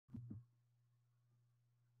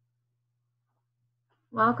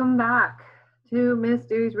Welcome back to Miss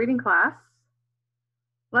Dewey's reading class,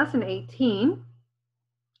 lesson 18.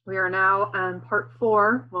 We are now on part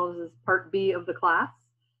 4. Well, this is part B of the class.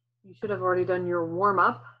 You should have already done your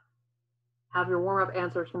warm-up. Have your warm-up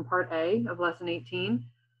answers from part A of lesson 18.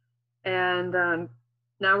 And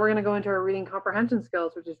now we're going to go into our reading comprehension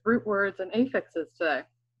skills, which is root words and affixes today.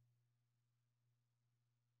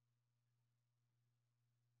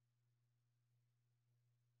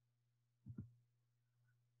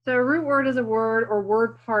 So a root word is a word or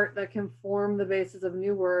word part that can form the basis of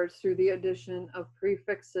new words through the addition of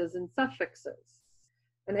prefixes and suffixes.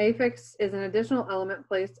 An affix is an additional element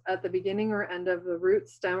placed at the beginning or end of the root,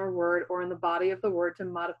 stem, or word, or in the body of the word to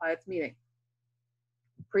modify its meaning.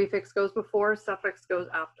 Prefix goes before, suffix goes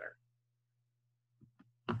after.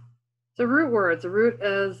 So root words. A root,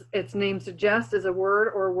 as its name suggests, is a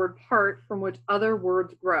word or word part from which other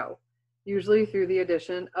words grow, usually through the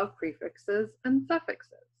addition of prefixes and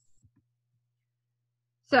suffixes.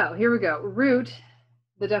 So here we go. Root,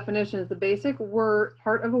 the definition, is the basic word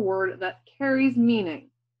part of a word that carries meaning.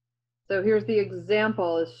 So here's the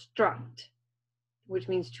example: is struct, which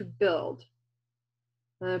means to build.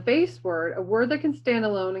 A base word, a word that can stand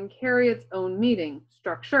alone and carry its own meaning.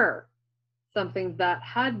 Structure, something that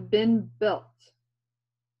had been built.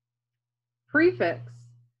 Prefix,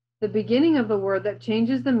 the beginning of the word that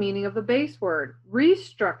changes the meaning of the base word.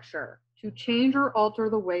 Restructure, to change or alter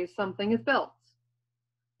the way something is built.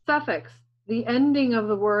 Suffix, the ending of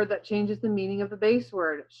the word that changes the meaning of the base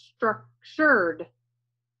word. Structured,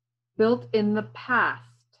 built in the past.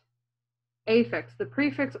 Affix, the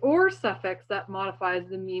prefix or suffix that modifies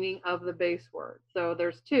the meaning of the base word. So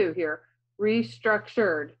there's two here.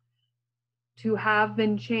 Restructured, to have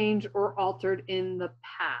been changed or altered in the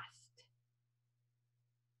past.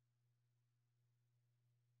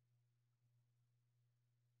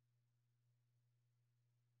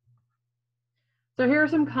 So here are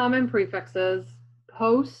some common prefixes.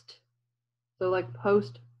 Post, so like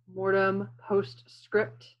post-mortem,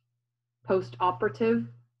 postscript, post-operative,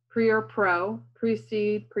 pre or pro,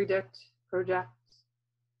 precede, predict, project.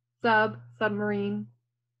 Sub, submarine,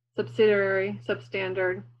 subsidiary,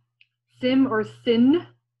 substandard. Sim or sin,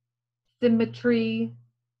 symmetry,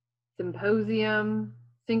 symposium,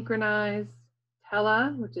 synchronize.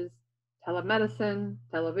 Tele, which is telemedicine,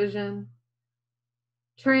 television.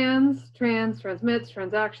 Transmits,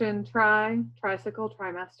 transaction. Tricycle,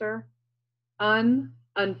 trimester.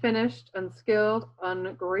 Unfinished, unskilled,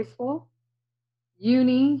 ungraceful.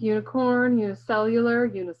 Unicorn, unicellular,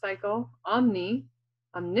 unicycle. Omni,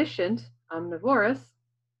 omniscient, omnivorous.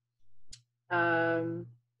 Don't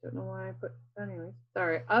know why I put, anyways,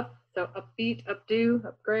 sorry. Up, so upbeat, updo,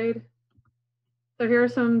 upgrade. So here are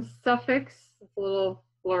some suffix. It's a little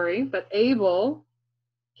blurry, but able,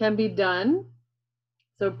 can be done.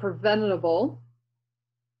 So preventable,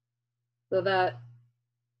 so that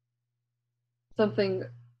something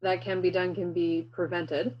that can be done can be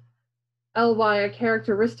prevented. Ly, a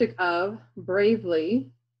characteristic of.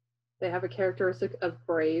 Bravely, they have a characteristic of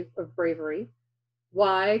bravery.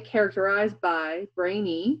 Y, characterized by.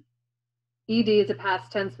 Brainy. Ed is a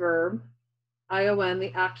past tense verb. Ion,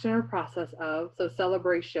 the action or process of. So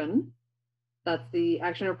celebration, that's the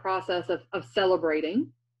action or process of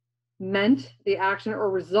celebrating. Meant, the action or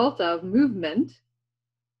result of movement.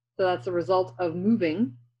 So that's the result of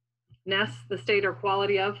moving. Ness, the state or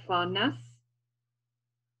quality of. Fondness.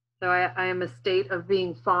 So I am a state of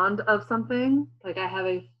being fond of something. Like I have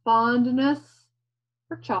a fondness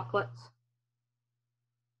for chocolate.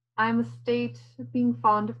 I'm a state of being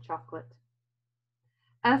fond of chocolate.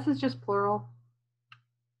 S is just plural.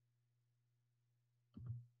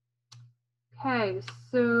 Okay,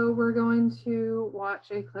 so we're going to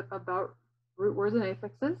watch a clip about root words and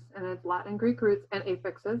affixes, and it's Latin and Greek roots and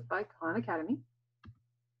affixes by Khan Academy.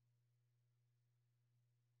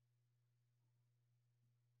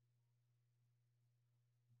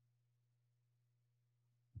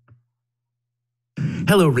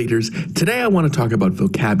 Hello readers, today I want to talk about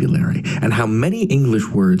vocabulary and how many English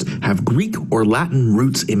words have Greek or Latin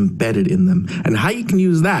roots embedded in them, and how you can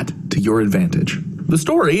use that to your advantage. The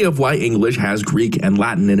story of why English has Greek and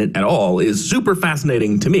Latin in it at all is super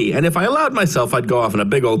fascinating to me, and if I allowed myself I'd go off on a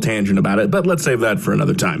big old tangent about it, but let's save that for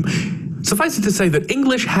another time. Suffice it to say that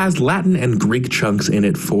English has Latin and Greek chunks in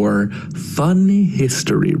it for fun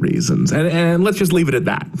history reasons, and let's just leave it at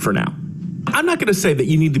that for now. I'm not going to say that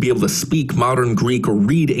you need to be able to speak modern Greek or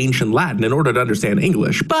read ancient Latin in order to understand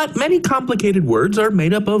English, but many complicated words are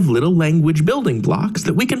made up of little language building blocks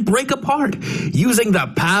that we can break apart using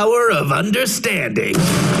the power of understanding.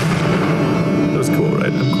 That was cool,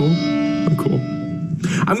 right? I'm cool? I'm cool.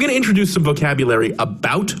 I'm going to introduce some vocabulary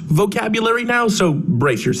about vocabulary now, so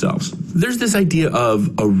brace yourselves. There's this idea of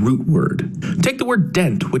a root word. Take the word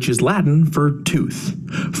dent, which is Latin for tooth.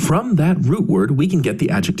 From that root word, we can get the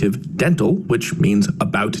adjective dental, which means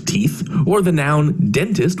about teeth, or the noun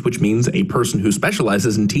dentist, which means a person who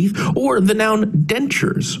specializes in teeth, or the noun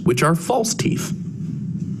dentures, which are false teeth.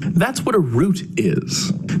 That's what a root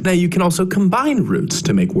is. Now, you can also combine roots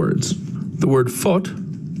to make words. The word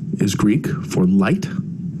phot is Greek for light.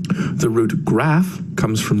 The root graph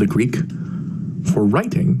comes from the Greek for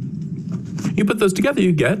writing. You put those together,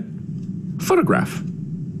 you get photograph,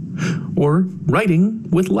 or writing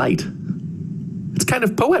with light. It's kind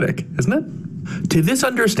of poetic, isn't it? To this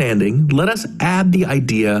understanding, let us add the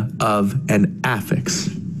idea of an affix.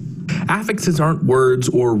 Affixes aren't words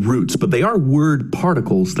or roots, but they are word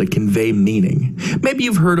particles that convey meaning. Maybe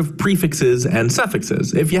you've heard of prefixes and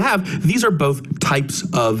suffixes. If you have, these are both types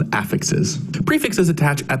of affixes. Prefixes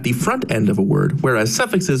attach at the front end of a word, whereas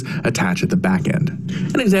suffixes attach at the back end.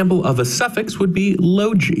 An example of a suffix would be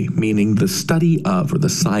logi, meaning the study of or the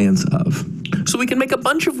science of. So we can make a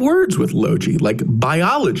bunch of words with logi, like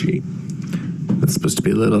biology. That's supposed to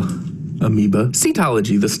be a little amoeba.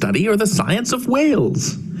 Cetology, the study or the science of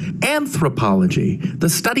whales. Anthropology, the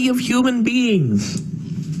study of human beings.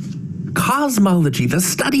 Cosmology, the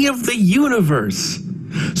study of the universe.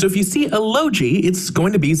 So if you see a logi, it's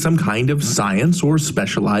going to be some kind of science or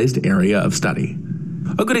specialized area of study.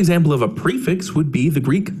 A good example of a prefix would be the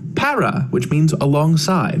Greek para, which means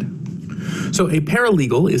alongside. So a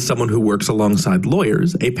paralegal is someone who works alongside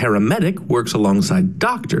lawyers. A paramedic works alongside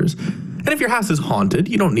doctors. And if your house is haunted,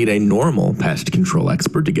 you don't need a normal pest control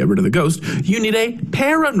expert to get rid of the ghost. You need a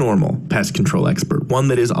paranormal pest control expert, one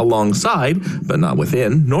that is alongside, but not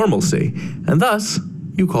within, normalcy. And thus,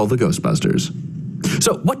 you call the Ghostbusters.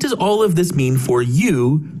 So what does all of this mean for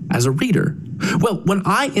you as a reader? Well, when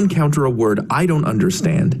I encounter a word I don't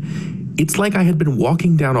understand, it's like I had been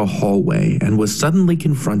walking down a hallway and was suddenly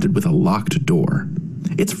confronted with a locked door.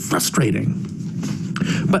 It's frustrating.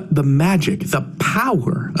 But the magic, the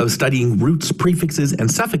power of studying roots, prefixes, and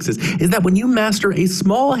suffixes is that when you master a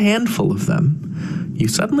small handful of them, you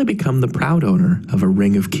suddenly become the proud owner of a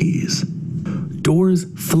ring of keys. Doors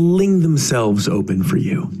fling themselves open for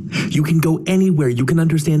you. You can go anywhere, you can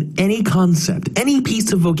understand any concept, any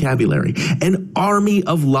piece of vocabulary. An army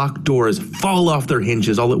of locked doors fall off their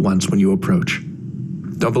hinges all at once when you approach.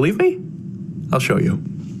 Don't believe me? I'll show you.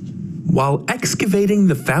 While excavating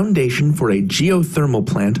the foundation for a geothermal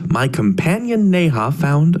plant, my companion Neha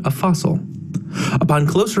found a fossil. Upon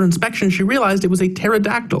closer inspection, she realized it was a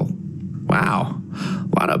pterodactyl. Wow,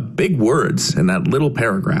 a lot of big words in that little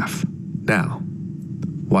paragraph. Now,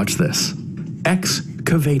 watch this.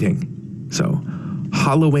 Excavating, so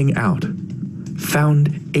hollowing out.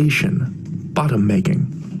 Foundation, bottom making.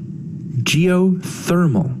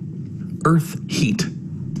 Geothermal, earth heat.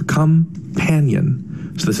 Companion,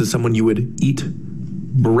 so this is someone you would eat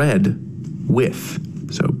bread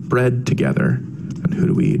with. So bread together. And who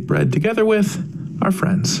do we eat bread together with? Our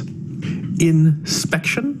friends.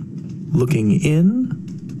 Inspection, looking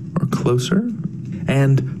in or closer.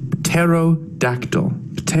 And pterodactyl.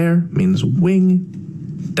 Pter means wing.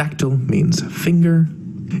 Dactyl means finger.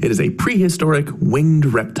 It is a prehistoric winged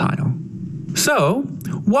reptile. So,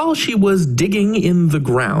 while she was digging in the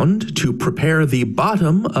ground to prepare the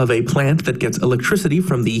bottom of a plant that gets electricity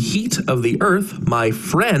from the heat of the earth, my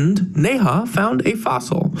friend Neha found a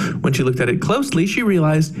fossil. When she looked at it closely, she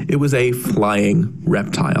realized it was a flying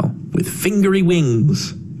reptile with fingery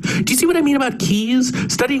wings. Do you see what I mean about keys?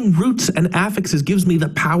 Studying roots and affixes gives me the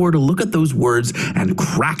power to look at those words and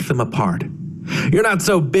crack them apart. You're not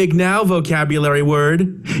so big now, vocabulary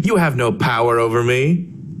word. You have no power over me.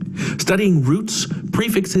 Studying roots,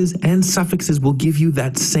 prefixes, and suffixes will give you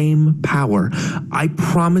that same power. I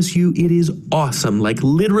promise you it is awesome. Like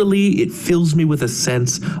literally, it fills me with a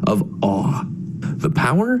sense of awe. The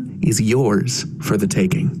power is yours for the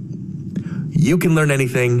taking. You can learn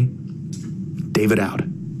anything. David out.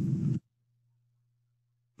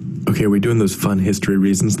 Okay, are we doing those fun history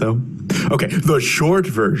reasons though? Okay, the short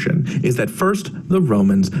version is that first the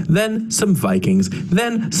Romans, then some Vikings,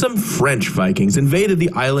 then some French Vikings invaded the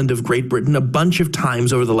island of Great Britain a bunch of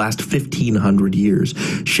times over the last 1,500 years,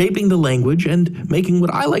 shaping the language and making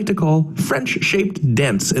what I like to call French-shaped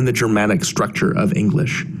dents in the Germanic structure of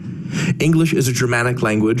English. English is a Germanic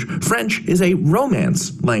language. French is a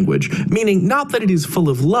Romance language, meaning not that it is full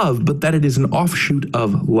of love, but that it is an offshoot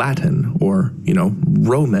of Latin, or,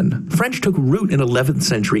 Roman. French took root in 11th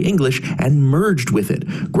century English and merged with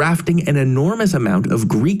it, grafting an enormous amount of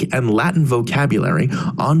Greek and Latin vocabulary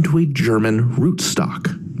onto a German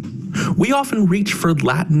rootstock. We often reach for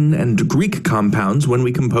Latin and Greek compounds when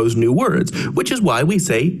we compose new words, which is why we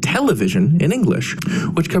say television in English,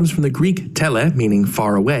 which comes from the Greek tele, meaning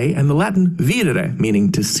far away, and the Latin videre,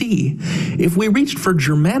 meaning to see. If we reached for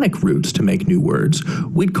Germanic roots to make new words,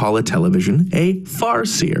 we'd call a television a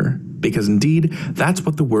Farseer, because indeed, that's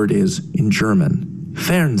what the word is in German,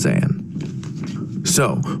 Fernsehen.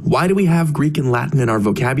 So, why do we have Greek and Latin in our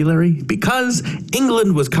vocabulary? Because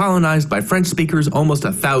England was colonized by French speakers almost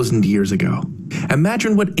 1,000 years ago.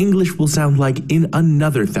 Imagine what English will sound like in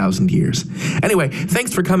another 1,000 years. Anyway,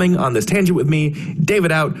 thanks for coming on this tangent with me.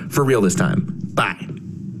 David out for real this time. Bye.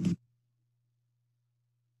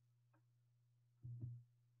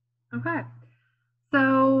 Okay,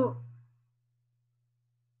 so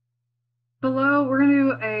below we're gonna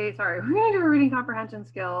do a reading comprehension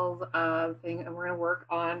skills thing, and we're gonna work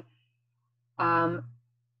on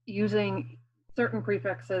using certain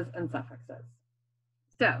prefixes and suffixes.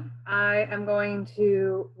 So I am going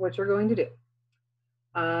to, what you're going to do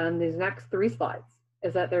on these next 3 slides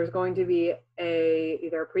is that there's going to be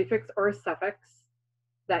either a prefix or a suffix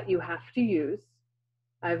that you have to use.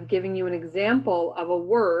 I've given you an example of a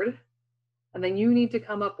word, and then you need to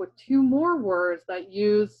come up with 2 more words that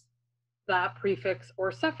use that prefix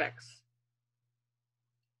or suffix.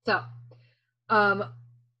 So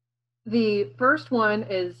the first one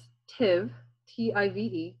is tive,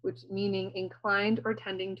 T-I-V-E, which meaning inclined or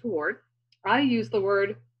tending toward. I use the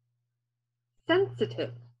word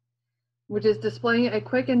sensitive, which is displaying a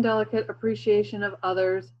quick and delicate appreciation of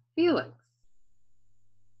others' feelings.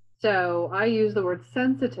 So I use the word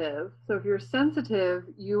sensitive. So if you're sensitive,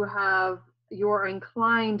 you're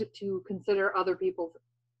inclined to consider other people's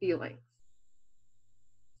feelings.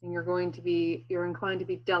 And you're inclined to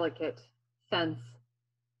be delicate, sense,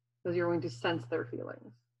 because you're going to sense their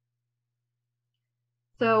feelings.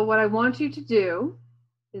 So what I want you to do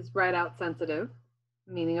is write out sensitive,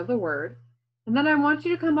 meaning of the word, and then I want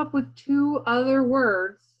you to come up with 2 other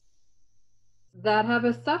words that have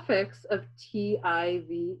a suffix of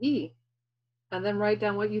T-I-V-E, and then write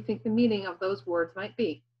down what you think the meaning of those words might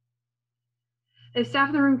be. If staff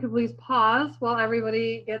in the room could please pause while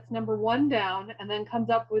everybody gets number 1 down and then comes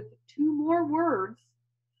up with 2 more words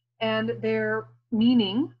and their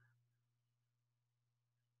meaning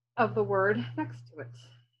of the word next to it.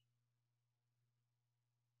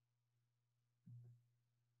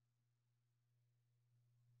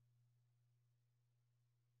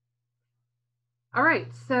 All right,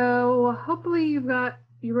 so hopefully you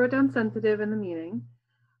wrote down sensitive and the meaning,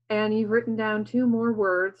 and you've written down 2 more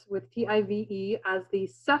words with T-I-V-E as the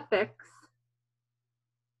suffix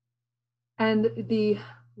and the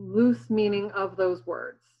loose meaning of those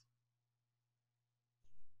words.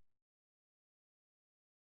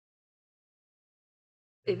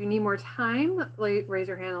 If you need more time, raise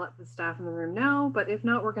your hand and let the staff in the room know, but if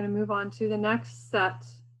not, we're going to move on to the next set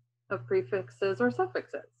of prefixes or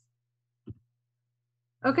suffixes.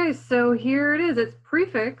 Okay, so here it is. It's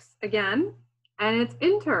prefix again, and it's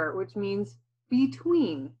inter, which means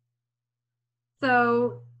between.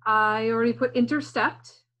 So I already put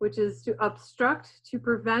intercept, which is to obstruct, to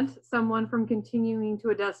prevent someone from continuing to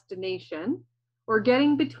a destination or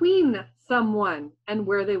getting between someone and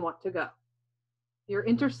where they want to go. You're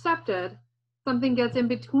intercepted, something gets in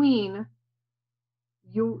between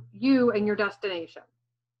you and your destination.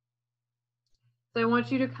 So I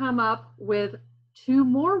want you to come up with 2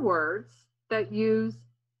 more words that use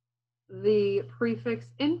the prefix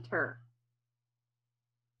inter.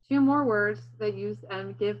 2 more words that use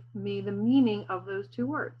and give me the meaning of those 2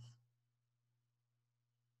 words.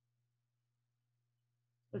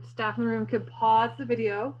 If staff in the room could pause the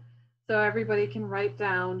video so everybody can write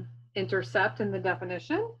down intercept in the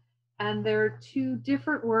definition, and there are 2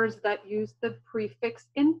 different words that use the prefix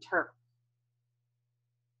inter.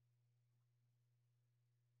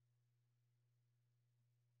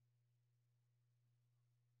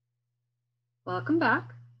 Welcome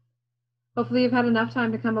back. Hopefully you've had enough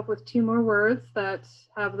time to come up with 2 more words that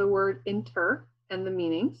have the word inter and the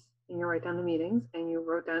meanings, and you write down the meanings, and you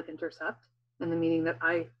wrote down intercept and the meaning that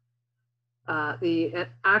the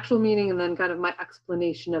actual meaning, and then kind of my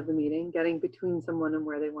explanation of the meaning, getting between someone and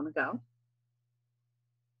where they want to go.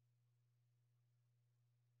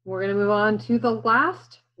 We're going to move on to the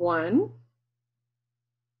last one,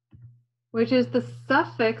 which is the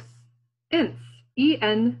suffix ence,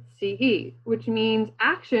 E-N-C-E, which means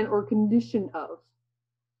action or condition of.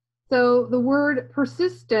 So the word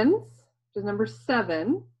persistence, which is number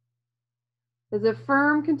 7, is a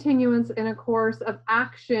firm continuance in a course of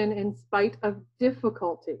action in spite of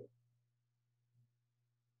difficulty.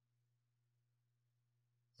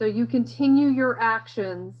 So you continue your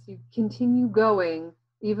actions, you continue going,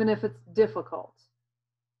 even if it's difficult.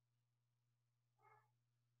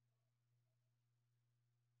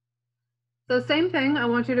 So same thing, I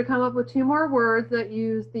want you to come up with 2 more words that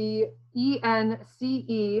use the ence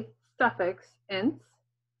suffix ence.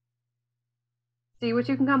 See what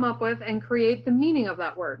you can come up with and create the meaning of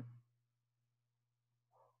that word.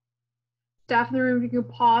 Staff in the room, you can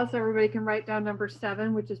pause so everybody can write down number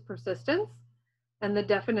 7, which is persistence, and the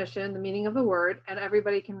definition, the meaning of the word, and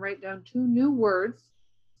everybody can write down 2 new words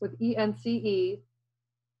with ence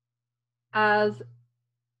as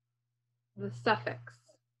the suffix.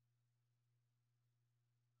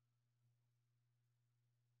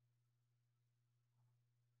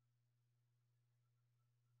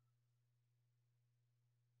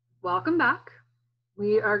 Welcome back.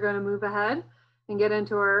 We are going to move ahead and get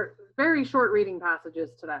into our very short reading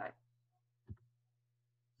passages today.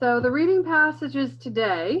 So the reading passages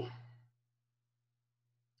today,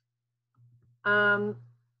 let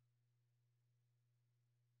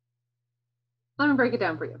me break it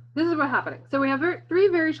down for you. This is what's happening. So we have 3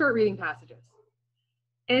 very short reading passages.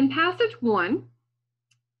 In passage 1,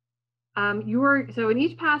 so in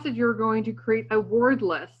each passage, you're going to create a word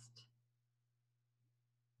list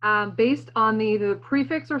based on the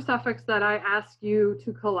prefix or suffix that I asked you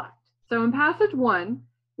to collect. So in passage 1,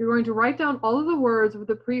 you're going to write down all of the words with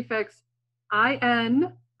the prefix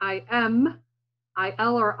in, im,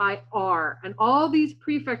 il, or ir, and all these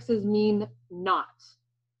prefixes mean not.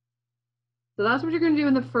 So that's what you're going to do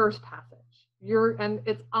in the first passage. And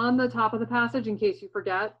it's on the top of the passage in case you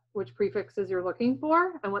forget which prefixes you're looking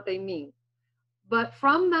for and what they mean. But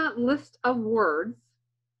from that list of words,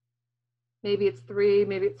 maybe it's 3,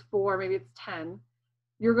 maybe it's 4, maybe it's 10,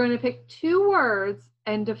 you're going to pick 2 words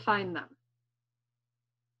and define them.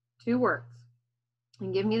 2 words.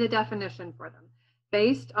 And give me the definition for them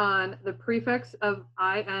based on the prefix of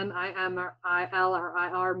in, im, or il, or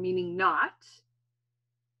ir, meaning not,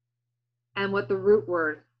 and what the root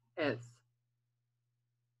word is.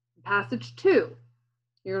 Passage 2,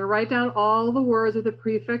 you're going to write down all the words with the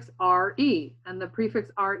prefix re, and the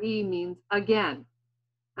prefix re means again.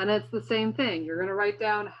 And it's the same thing. You're going to write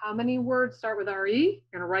down how many words start with re,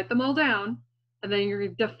 you're going to write them all down, and then you're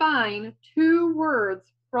going to define 2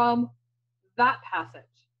 words from that passage.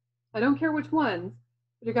 I don't care which ones,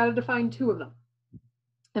 but you got to define 2 of them.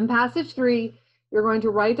 In passage 3, you're going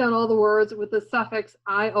to write down all the words with the suffix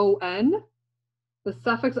ion. The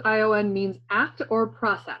suffix ion means act or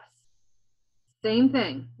process. Same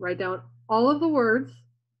thing, write down all of the words,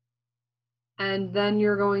 and then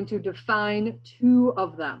you're going to define 2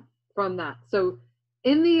 of them from that. So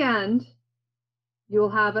in the end, you'll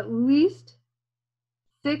have at least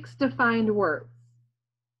 6 defined words.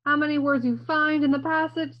 How many words you find in the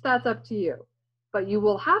passage, that's up to you. But you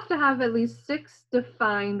will have to have at least 6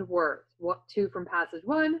 defined words. 2 from passage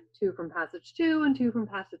 1, 2 from passage 2, and 2 from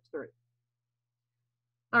passage 3.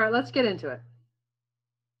 All right, let's get into it.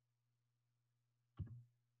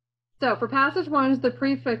 So for passage 1, the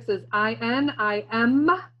prefix is in, im,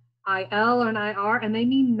 il, and ir, and they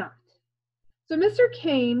mean not. So Mr.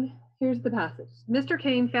 Kane, here's the passage. Mr.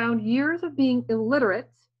 Kane found years of being illiterate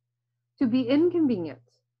to be inconvenient,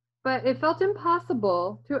 but it felt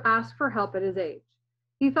impossible to ask for help at his age.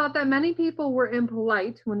 He thought that many people were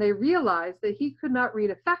impolite when they realized that he could not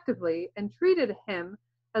read effectively and treated him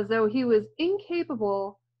as though he was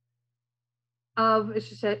incapable of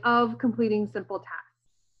completing simple tasks.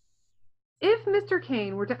 If Mr.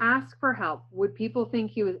 Kane were to ask for help, would people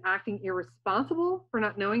think he was acting irresponsible for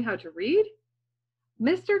not knowing how to read?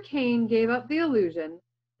 Mr. Kane gave up the illusion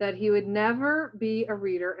that he would never be a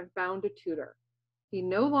reader and found a tutor. He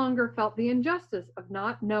no longer felt the injustice of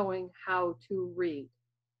not knowing how to read.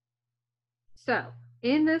 So,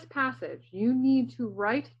 in this passage, you need to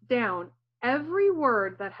write down every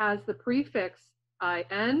word that has the prefix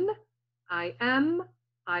in, im,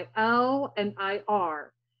 il, and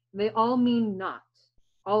ir. They all mean not.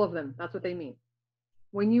 All of them, that's what they mean.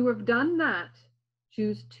 When you have done that,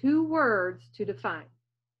 choose 2 words to define.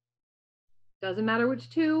 Doesn't matter which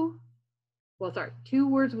 2. 2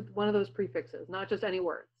 words with one of those prefixes, not just any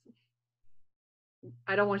words.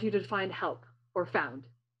 I don't want you to define help or found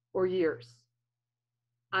or years.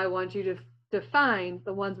 I want you to define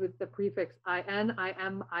the ones with the prefix in,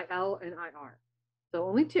 im, il, and ir. So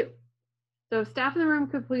only 2. So if staff in the room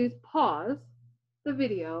could please pause the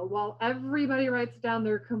video while everybody writes down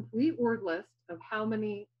their complete word list of how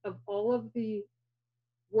many of all of the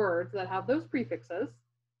words that have those prefixes,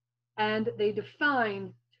 and they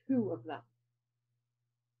define 2 of them.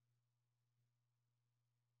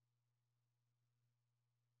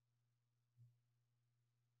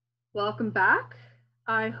 Welcome back.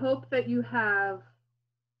 I hope that you have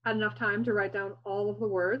had enough time to write down all of the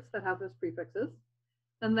words that have those prefixes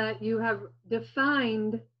and that you have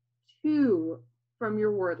defined 2 from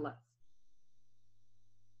your word list.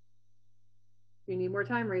 If you need more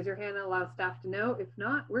time, raise your hand and allow staff to know. If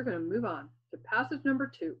not, we're going to move on to passage number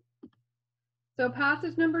 2. So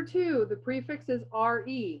passage number 2, the prefix is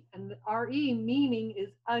RE, and the RE meaning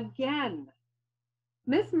is again.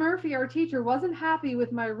 Miss Murphy, our teacher, wasn't happy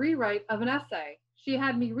with my rewrite of an essay. She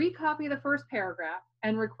had me recopy the first paragraph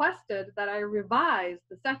and requested that I revise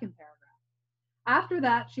the second paragraph. After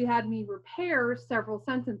that, she had me repair several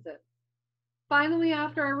sentences. Finally,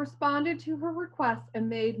 after I responded to her request and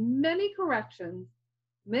made many corrections,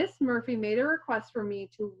 Miss Murphy made a request for me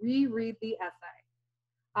to reread the essay.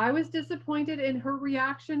 I was disappointed in her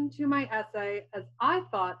reaction to my essay as I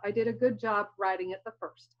thought I did a good job writing it the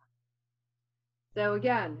first time. So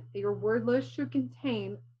again, your word list should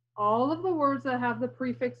contain all of the words that have the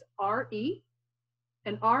prefix RE,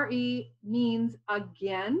 and RE means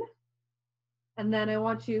again. And then I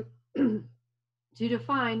want you to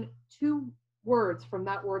define 2 words from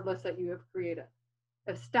that word list that you have created.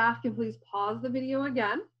 If staff can please pause the video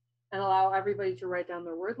again and allow everybody to write down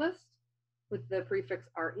their word list with the prefix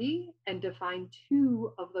RE and define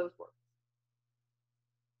 2 of those words.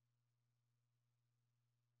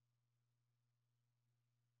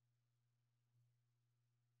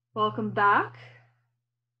 Welcome back.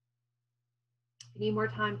 If you need more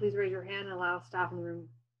time, please raise your hand and allow staff in the room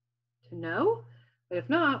to know. But if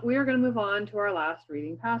not, we are going to move on to our last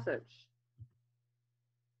reading passage.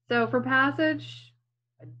 So for passage,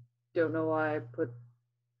 I don't know why I put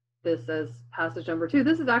this as passage number 2.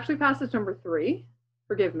 This is actually passage number 3.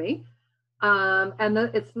 Forgive me. And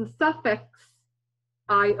it's the suffix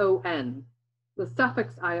ION. The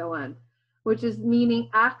suffix ION, which is meaning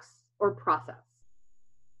acts or process.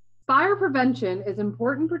 Fire prevention is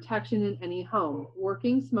important protection in any home.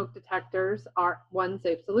 Working smoke detectors are one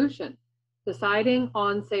safe solution. Deciding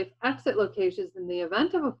on safe exit locations in the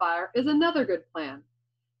event of a fire is another good plan.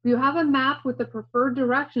 If you have a map with the preferred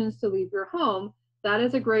directions to leave your home, that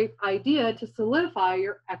is a great idea to solidify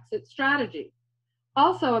your exit strategy.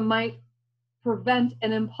 Also, it might prevent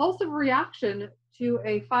an impulsive reaction to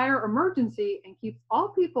a fire emergency and keeps all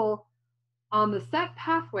people on the set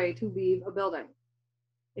pathway to leave a building.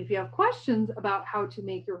 If you have questions about how to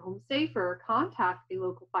make your home safer, contact a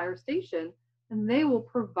local fire station and they will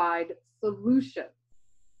provide solutions.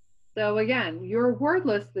 So again, your word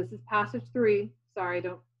list, this is passage 3. Sorry, I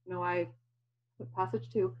don't know why I put passage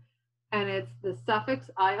 2. And it's the suffix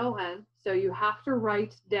ION. So you have to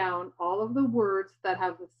write down all of the words that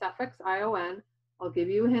have the suffix ION. I'll give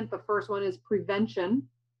you a hint. The first one is prevention,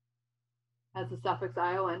 has the suffix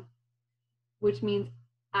ION, which means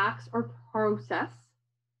acts or process.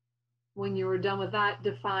 When you are done with that,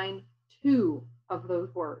 define 2 of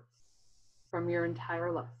those words from your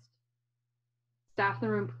entire list. Staff in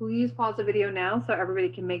the room, please pause the video now so everybody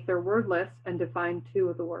can make their word list and define 2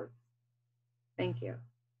 of the words. Thank you.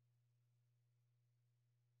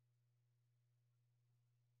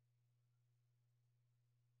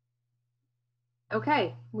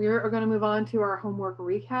 Okay, we are going to move on to our homework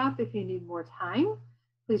recap. If you need more time,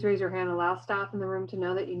 please raise your hand and allow staff in the room to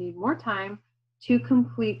know that you need more time to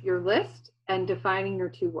complete your list and defining your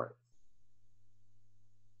 2 words.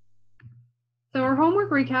 So our homework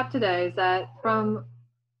recap today is that from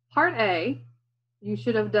part A, you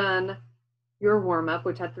should have done your warm-up,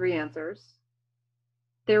 which had 3 answers.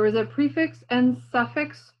 There was a prefix and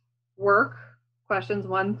suffix work, questions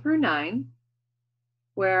 1 through 9,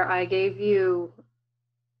 where I gave you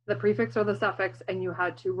the prefix or the suffix and you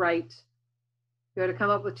had to write, you had to come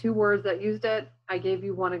up with 2 words that used it. I gave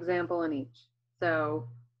you 1 example in each. So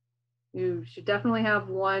you should definitely have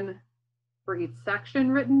 1 for each section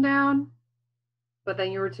written down, but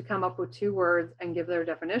then you were to come up with 2 words and give their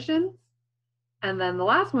definitions. And then the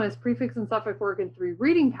last one is prefix and suffix work in 3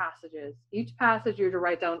 reading passages. Each passage you're to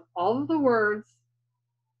write down all of the words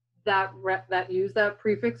that use that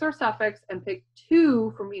prefix or suffix and pick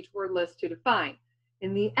 2 from each word list to define.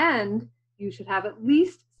 In the end, you should have at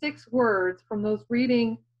least 6 words from those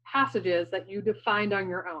reading passages that you defined on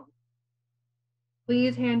your own.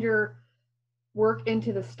 Please hand your work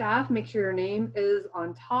into the staff. Make sure your name is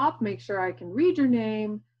on top. Make sure I can read your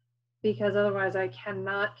name, because otherwise I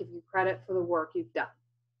cannot give you credit for the work you've done.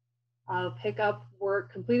 I'll pick up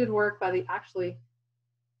completed work by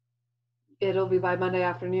it'll be by Monday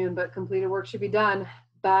afternoon, but completed work should be done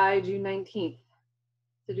by June 19th.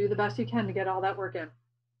 So do the best you can to get all that work in.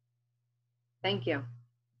 Thank you.